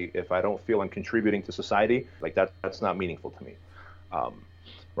money. If I don't feel I'm contributing to society, like that's not meaningful to me,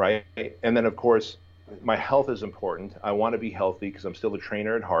 right? And then, of course, my health is important. I want to be healthy because I'm still a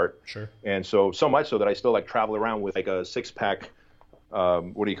trainer at heart. Sure. And so much so that I still like travel around with like a 6-pack.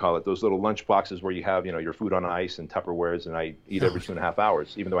 What do you call it? Those little lunch boxes where you have, your food on ice and Tupperwares, and I eat every 2.5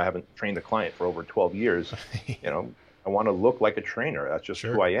 hours, even though I haven't trained a client for over 12 years. I want to look like a trainer. That's just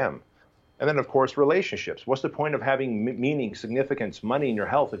who I am. And then, of course, relationships. What's the point of having meaning, significance, money, and your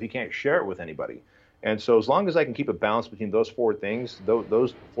health if you can't share it with anybody? And so as long as I can keep a balance between those four things,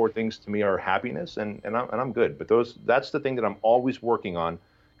 those four things to me are happiness, and I'm good. But that's the thing that I'm always working on,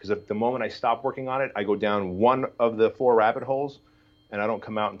 because if the moment I stop working on it, I go down one of the four rabbit holes, and I don't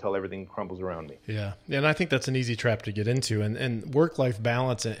come out until everything crumbles around me. Yeah. And I think that's an easy trap to get into, and work-life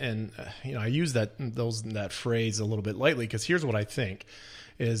balance. And I use that phrase a little bit lightly, because here's what I think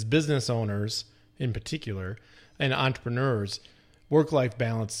is business owners in particular and entrepreneurs, work-life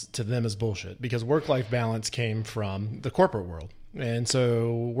balance to them is bullshit, because work-life balance came from the corporate world. And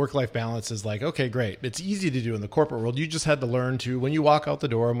so work-life balance is like, okay, great. It's easy to do in the corporate world. You just had to learn to, when you walk out the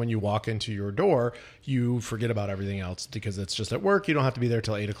door and when you walk into your door, you forget about everything else because it's just at work. You don't have to be there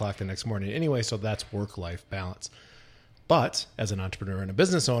till 8 o'clock the next morning anyway. So that's work-life balance. But as an entrepreneur and a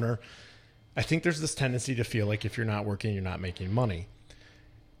business owner, I think there's this tendency to feel like if you're not working, you're not making money.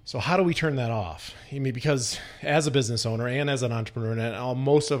 So how do we turn that off? I mean, because as a business owner and as an entrepreneur, and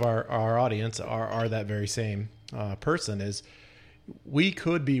most of our audience are that very same person, is we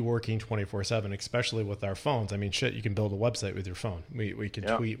could be working 24/7, especially with our phones. I mean, shit, you can build a website with your phone. We can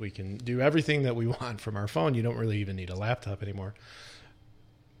tweet, we can do everything that we want from our phone. You don't really even need a laptop anymore.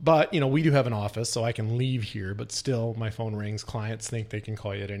 But, we do have an office, so I can leave here, but still my phone rings. Clients think they can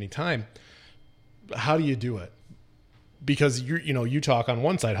call you at any time. How do you do it? Because you talk on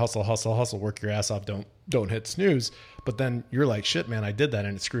one side, hustle, hustle, hustle, work your ass off, don't hit snooze. But then you're like, shit, man, I did that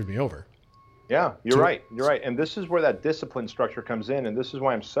and it screwed me over. Yeah, you're right. You're right. And this is where that discipline structure comes in. And this is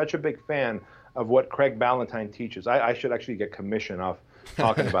why I'm such a big fan of what Craig Ballantyne teaches. I should actually get commission off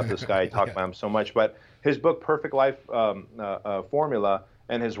talking about this guy. I talk about him so much. But his book, Perfect Life Formula,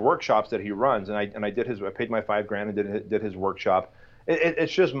 and his workshops that he runs, and I paid my $5,000 and did his workshop.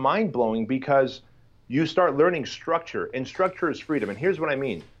 It's just mind blowing, because you start learning structure, and structure is freedom. And here's what I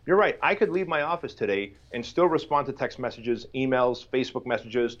mean. You're right. I could leave my office today and still respond to text messages, emails, Facebook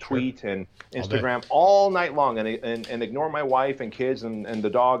messages, tweet, and Instagram all night long, and ignore my wife and kids and the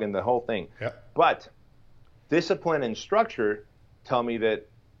dog and the whole thing. Yep. But discipline and structure tell me that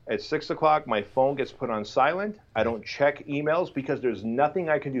at 6 o'clock, my phone gets put on silent. I don't check emails because there's nothing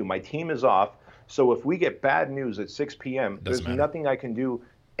I can do. My team is off. So if we get bad news at 6 p.m., there's nothing I can do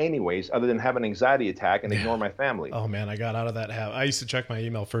anyways, other than have an anxiety attack and ignore my family. Oh man, I got out of that habit. I used to check my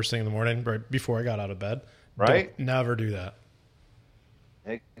email first thing in the morning, right before I got out of bed. Right? Never do that.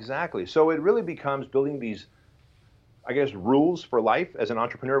 Exactly. So it really becomes building these, I guess, rules for life. As an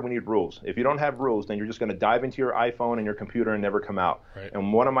entrepreneur, we need rules. If you don't have rules, then you're just going to dive into your iPhone and your computer and never come out. Right.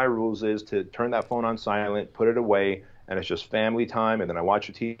 And one of my rules is to turn that phone on silent, put it away, and it's just family time. And then I watch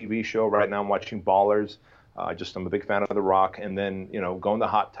a TV show. Right now I'm watching Ballers. I'm a big fan of The Rock, and then, go in the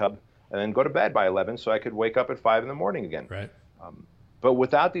hot tub and then go to bed by 11 so I could wake up at 5 in the morning again. Right. But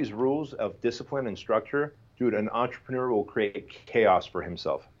without these rules of discipline and structure, dude, an entrepreneur will create chaos for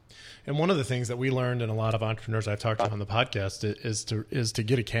himself. And one of the things that we learned, and a lot of entrepreneurs I've talked to on the podcast, is to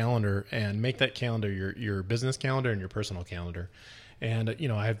get a calendar and make that calendar your business calendar and your personal calendar. And,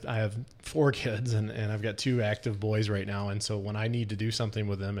 I have 4 kids and I've got 2 active boys right now. And so when I need to do something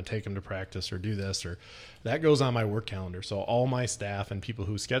with them and take them to practice or do this, or that goes on my work calendar. So all my staff and people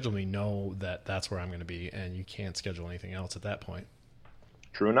who schedule me know that that's where I'm going to be, and you can't schedule anything else at that point.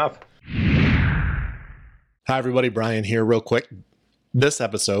 True enough. Hi, everybody. Brian here real quick. This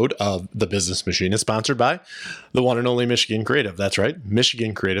episode of The Business Machine is sponsored by the one and only Michigan Creative. That's right.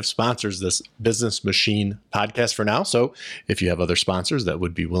 Michigan Creative sponsors this Business Machine podcast for now. So if you have other sponsors that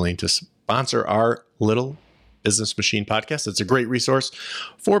would be willing to sponsor our little Business Machine podcast, it's a great resource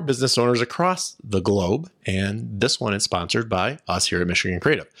for business owners across the globe. And this one is sponsored by us here at Michigan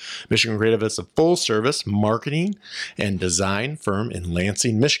Creative. Michigan Creative is a full-service marketing and design firm in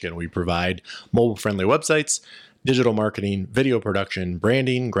Lansing, Michigan. We provide mobile-friendly websites, digital marketing, video production,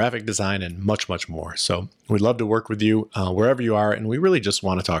 branding, graphic design, and much, much more. So we'd love to work with you wherever you are, and we really just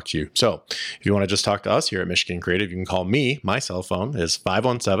want to talk to you. So if you want to just talk to us here at Michigan Creative, you can call me. My cell phone is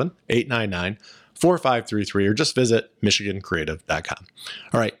 517-899-4533, or just visit michigancreative.com.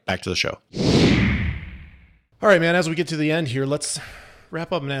 All right, back to the show. All right, man, as we get to the end here, let's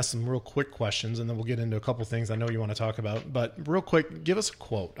wrap up and ask some real quick questions, and then we'll get into a couple things I know you want to talk about. But real quick, give us a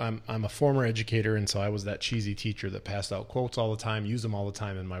quote. I'm a former educator, and so I was that cheesy teacher that passed out quotes all the time, use them all the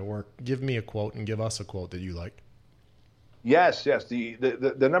time in my work. Give me a quote and give us a quote that you like. Yes.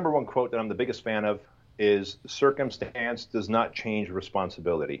 The number one quote that I'm the biggest fan of is, circumstance does not change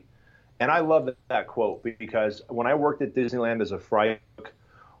responsibility. And I love that quote, because when I worked at Disneyland as a fry cook,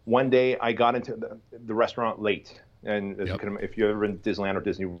 one day I got into the restaurant late. And if you've ever been to Disneyland or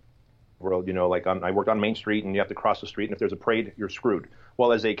Disney world, you know, like I worked on Main Street and you have to cross the street, and if there's a parade, you're screwed.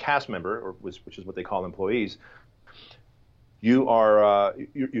 Well, as a cast member, which is what they call employees, you're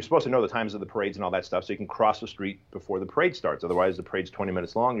supposed to know the times of the parades and all that stuff, so you can cross the street before the parade starts. Otherwise, the parade's 20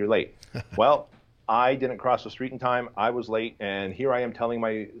 minutes long, you're late. Well, I didn't cross the street in time. I was late, and here I am telling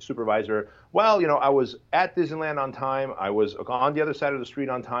my supervisor, well, you know, I was at Disneyland on time. I was on the other side of the street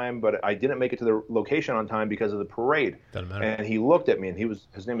on time, but I didn't make it to the location on time because of the parade. Doesn't matter. And he looked at me, and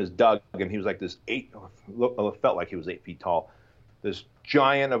his name is Doug, and he was like this felt like he was 8 feet tall, this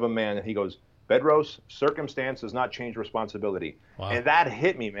giant of a man, and he goes, Bedros, circumstance does not change responsibility. Wow. And that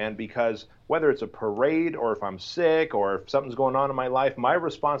hit me, man, because whether it's a parade or if I'm sick or if something's going on in my life, my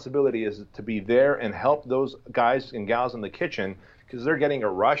responsibility is to be there and help those guys and gals in the kitchen because they're getting a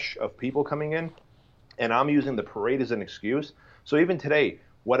rush of people coming in, and I'm using the parade as an excuse. So even today,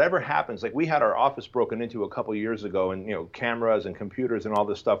 whatever happens, like we had our office broken into a couple years ago, and you know, cameras and computers and all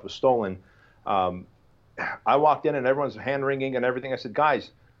this stuff was stolen. I walked in and everyone's hand wringing and everything. I said,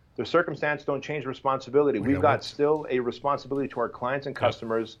 guys, the circumstance don't change responsibility. We've got still a responsibility to our clients and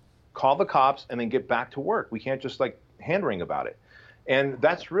customers. Call the cops and then get back to work. We can't just like hand wring about it. And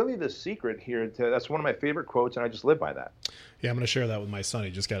that's really the secret here. That's one of my favorite quotes, and I just live by that. Yeah, I'm going to share that with my son. He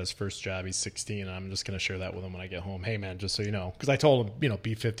just got his first job. He's 16, and I'm just going to share that with him when I get home. Hey, man, just so you know, because I told him, you know,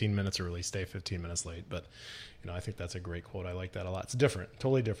 be 15 minutes early, stay 15 minutes late. But, you know, I think that's a great quote. I like that a lot. It's different,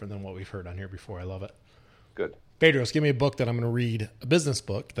 totally different than what we've heard on here before. I love it. Good. Bedros, give me a book that I'm going to read, a business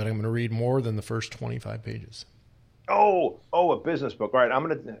book that I'm going to read more than the first 25 pages. Oh, a business book. All right,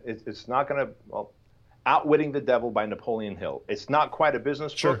 it's not going to, well, Outwitting the Devil by Napoleon Hill. It's not quite a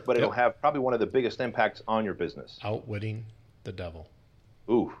business book, but it'll have probably one of the biggest impacts on your business. Outwitting the Devil.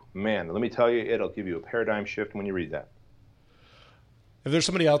 Ooh, man, let me tell you, it'll give you a paradigm shift when you read that. If there's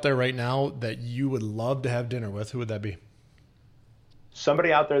somebody out there right now that you would love to have dinner with, who would that be?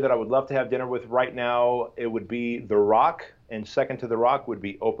 Somebody out there that I would love to have dinner with right now, it would be The Rock, and second to The Rock would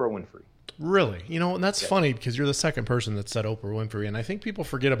be Oprah Winfrey. Really? You know, and that's funny because you're the second person that said Oprah Winfrey, and I think people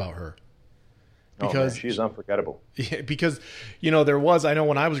forget about her. Because she's unforgettable. Yeah, because, you know, I know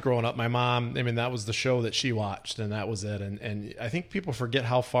when I was growing up, my mom, I mean, that was the show that she watched, and that was it. And I think people forget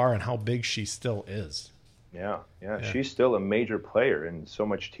how far and how big she still is. Yeah. She's still a major player in so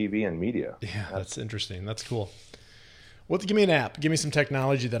much TV and media. Yeah, that's interesting. That's cool. Well, give me an app. Give me some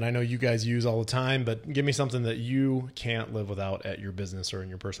technology that I know you guys use all the time, but give me something that you can't live without at your business or in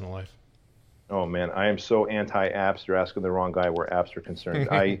your personal life. Oh, man, I am so anti-apps. You're asking the wrong guy where apps are concerned.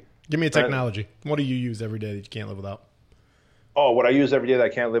 Give me a technology. What do you use every day that you can't live without? Oh, what I use every day that I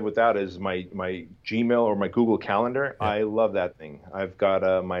can't live without is my Gmail or my Google Calendar. Yeah. I love that thing. I've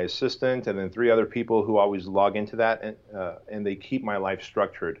got my assistant and then 3 other people who always log into that, and they keep my life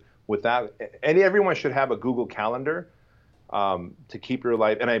structured. Everyone should have a Google Calendar to keep your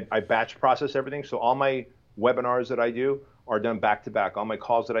life. And I batch process everything, so all my webinars that I do are done back to back. All my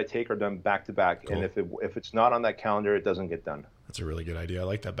calls that I take are done back to back. Cool. And if it's not on that calendar, it doesn't get done. That's a really good idea. I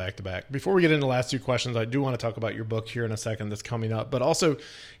like that back to back. Before we get into the last 2 questions, I do want to talk about your book here in a second that's coming up, but also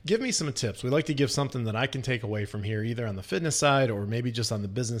give me some tips. We like to give something that I can take away from here, either on the fitness side or maybe just on the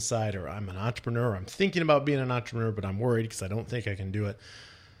business side, or I'm an entrepreneur. I'm thinking about being an entrepreneur, but I'm worried because I don't think I can do it.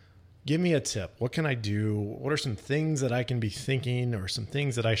 Give me a tip. What can I do? What are some things that I can be thinking or some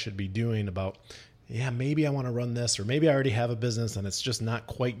things that I should be doing about, maybe I want to run this, or maybe I already have a business and it's just not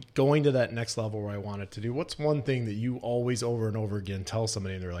quite going to that next level where I want it to do. What's one thing that you always over and over again tell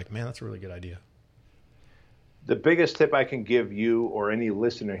somebody and they're like, man, that's a really good idea? The biggest tip I can give you or any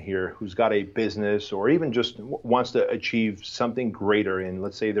listener here who's got a business or even just wants to achieve something greater in,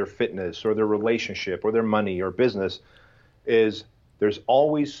 let's say, their fitness or their relationship or their money or business is there's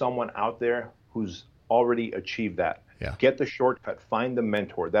always someone out there who's already achieved that. Yeah. Get the shortcut, find the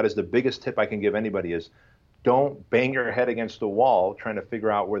mentor. That is the biggest tip I can give anybody is don't bang your head against the wall trying to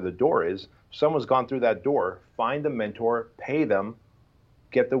figure out where the door is. Someone's gone through that door, find the mentor, pay them,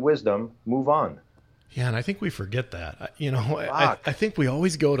 get the wisdom, move on. Yeah, and I think we forget that. I think we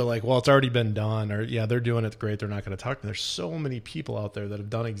always go to like, well, it's already been done, or they're doing it great, they're not going to talk to me. There's so many people out there that have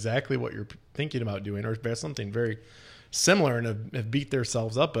done exactly what you're thinking about doing or something very similar and have beat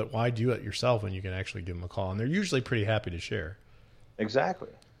themselves up, but why do it yourself when you can actually give them a call? And they're usually pretty happy to share. Exactly.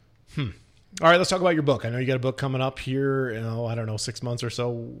 All right, let's talk about your book. I know you got a book coming up here, 6 months or so.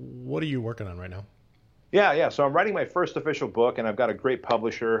 What are you working on right now? Yeah. So I'm writing my first official book, and I've got a great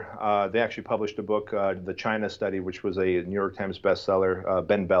publisher. They actually published a book, The China Study, which was a New York Times bestseller,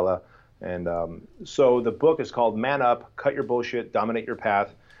 Ben Bella. And so the book is called Man Up, Cut Your Bullshit, Dominate Your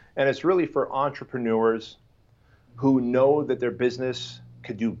Path. And it's really for entrepreneurs who know that their business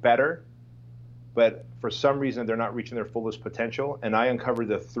could do better but for some reason they're not reaching their fullest potential. And I uncovered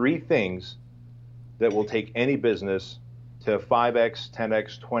the 3 things that will take any business to 5x,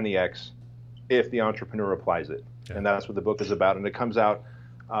 10x, 20x if the entrepreneur applies it. Okay. And that's what the book is about. And it comes out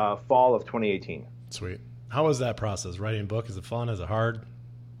fall of 2018. Sweet. How was that process? Writing a book? Is it fun? Is it hard?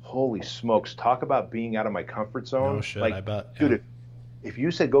 Holy smokes. Talk about being out of my comfort zone. No shit, I bet. Yeah. Dude, if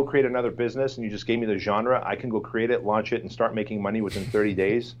you said go create another business and you just gave me the genre, I can go create it, launch it, and start making money within 30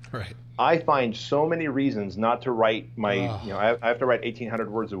 days. Right. I find so many reasons not to write I have to write 1,800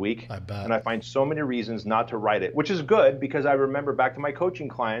 words a week. I bet. And I find so many reasons not to write it, which is good because I remember back to my coaching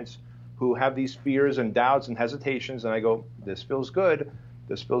clients who have these fears and doubts and hesitations. And I go, this feels good.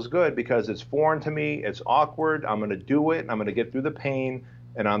 This feels good because it's foreign to me. It's awkward. I'm going to do it. I'm going to get through the pain.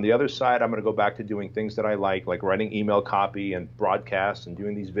 And on the other side, I'm going to go back to doing things that I like writing email copy and broadcasts and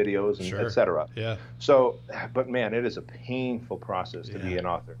doing these videos and et cetera. Yeah. So, but man, it is a painful process to be an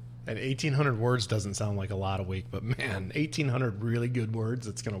author. And 1,800 words doesn't sound like a lot a week, but man, 1,800 really good words,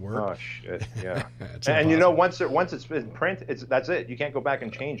 it's going to work. Oh, shit, yeah. And you know, once it's in print, that's it. You can't go back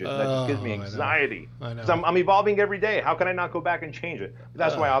and change it. That just gives me anxiety. I know. I'm evolving every day. How can I not go back and change it?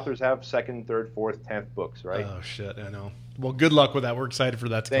 That's why authors have second, third, fourth, 10th books, right? Oh, shit, I know. Well, good luck with that. We're excited for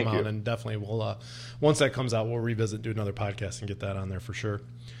that to come out. And definitely we'll, once that comes out, we'll revisit, do another podcast and get that on there for sure.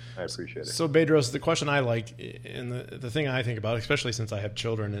 I appreciate it. So, Bedros, the question I like, and the thing I think about, especially since I have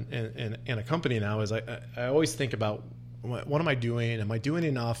children and a company now, is I always think about what am I doing? Am I doing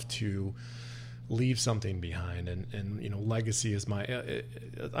enough to leave something behind? And you know, legacy is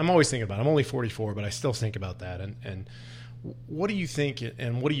I'm always thinking about it. I'm only 44, but I still think about that. And what do you think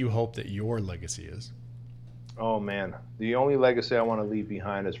and what do you hope that your legacy is? Oh, man. The only legacy I want to leave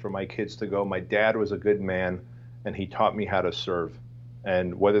behind is for my kids to go, my dad was a good man, and he taught me how to serve.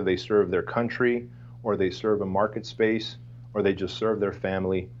 And whether they serve their country or they serve a market space or they just serve their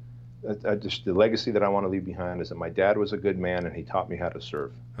family, just the legacy that I want to leave behind is that my dad was a good man and he taught me how to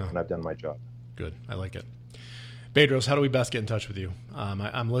serve, and I've done my job. Good. I like it. Bedros, how do we best get in touch with you?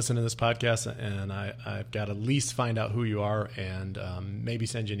 I'm listening to this podcast, and I've got to at least find out who you are and maybe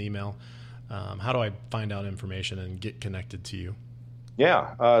send you an email. How do I find out information and get connected to you?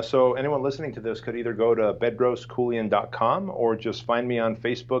 Yeah, so anyone listening to this could either go to bedroskoulian.com or just find me on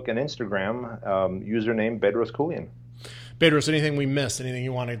Facebook and Instagram, username Bedros Koulian. Bedros, anything we missed? Anything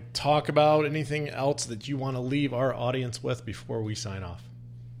you want to talk about? Anything else that you want to leave our audience with before we sign off?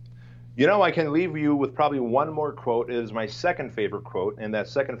 You know, I can leave you with probably one more quote. It is my second favorite quote, and that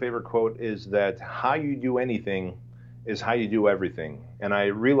second favorite quote is that how you do anything is how you do everything. And I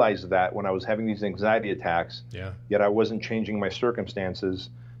realized that when I was having these anxiety attacks, yet I wasn't changing my circumstances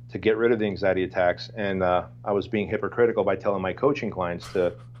to get rid of the anxiety attacks. And I was being hypocritical by telling my coaching clients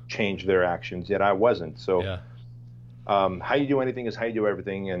to change their actions, yet I wasn't. So how you do anything is how you do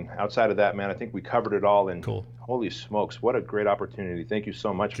everything. And outside of that, man, I think we covered it all. And cool. Holy smokes, what a great opportunity. Thank you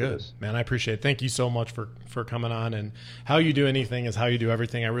so much for this. Man, I appreciate it. Thank you so much for coming on. And how you do anything is how you do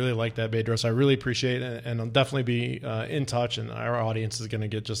everything. I really like that, Bedros. I really appreciate it. And I'll definitely be in touch, and our audience is going to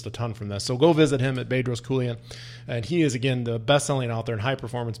get just a ton from this. So go visit him at Bedros Koulian. And he is, again, the best-selling author and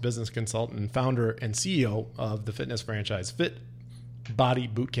high-performance business consultant and founder and CEO of the fitness franchise, Fit Body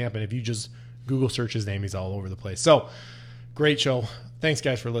Bootcamp. And if you just Google search his name, he's all over the place. So great show. Thanks,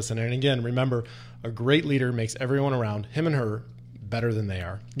 guys, for listening. And again, remember, a great leader makes everyone around him and her better than they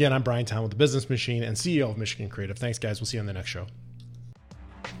are. Again, I'm Brian Town with The Business Machine and CEO of Michigan Creative. Thanks, guys. We'll see you on the next show.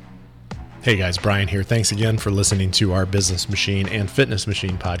 Hey, guys. Brian here. Thanks again for listening to our Business Machine and Fitness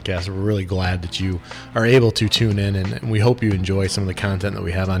Machine podcast. We're really glad that you are able to tune in, and we hope you enjoy some of the content that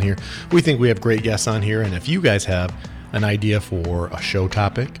we have on here. We think we have great guests on here, and if you guys have an idea for a show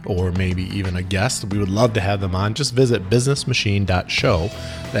topic or maybe even a guest, we would love to have them on. Just visit businessmachine.show.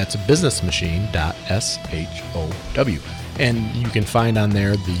 That's businessmachine.show. And you can find on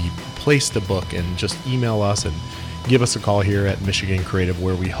there the place to book, and just email us and give us a call here at Michigan Creative,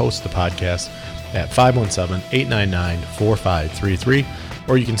 where we host the podcast at 517-899-4533.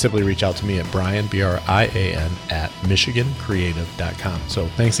 Or you can simply reach out to me at Brian, BRIAN, at michigancreative.com. So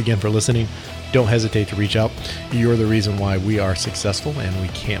thanks again for listening. Don't hesitate to reach out. You're the reason why we are successful, and we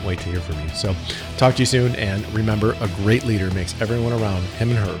can't wait to hear from you. So talk to you soon, and remember, a great leader makes everyone around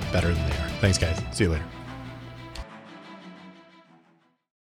him and her better than they are. Thanks, guys. See you later.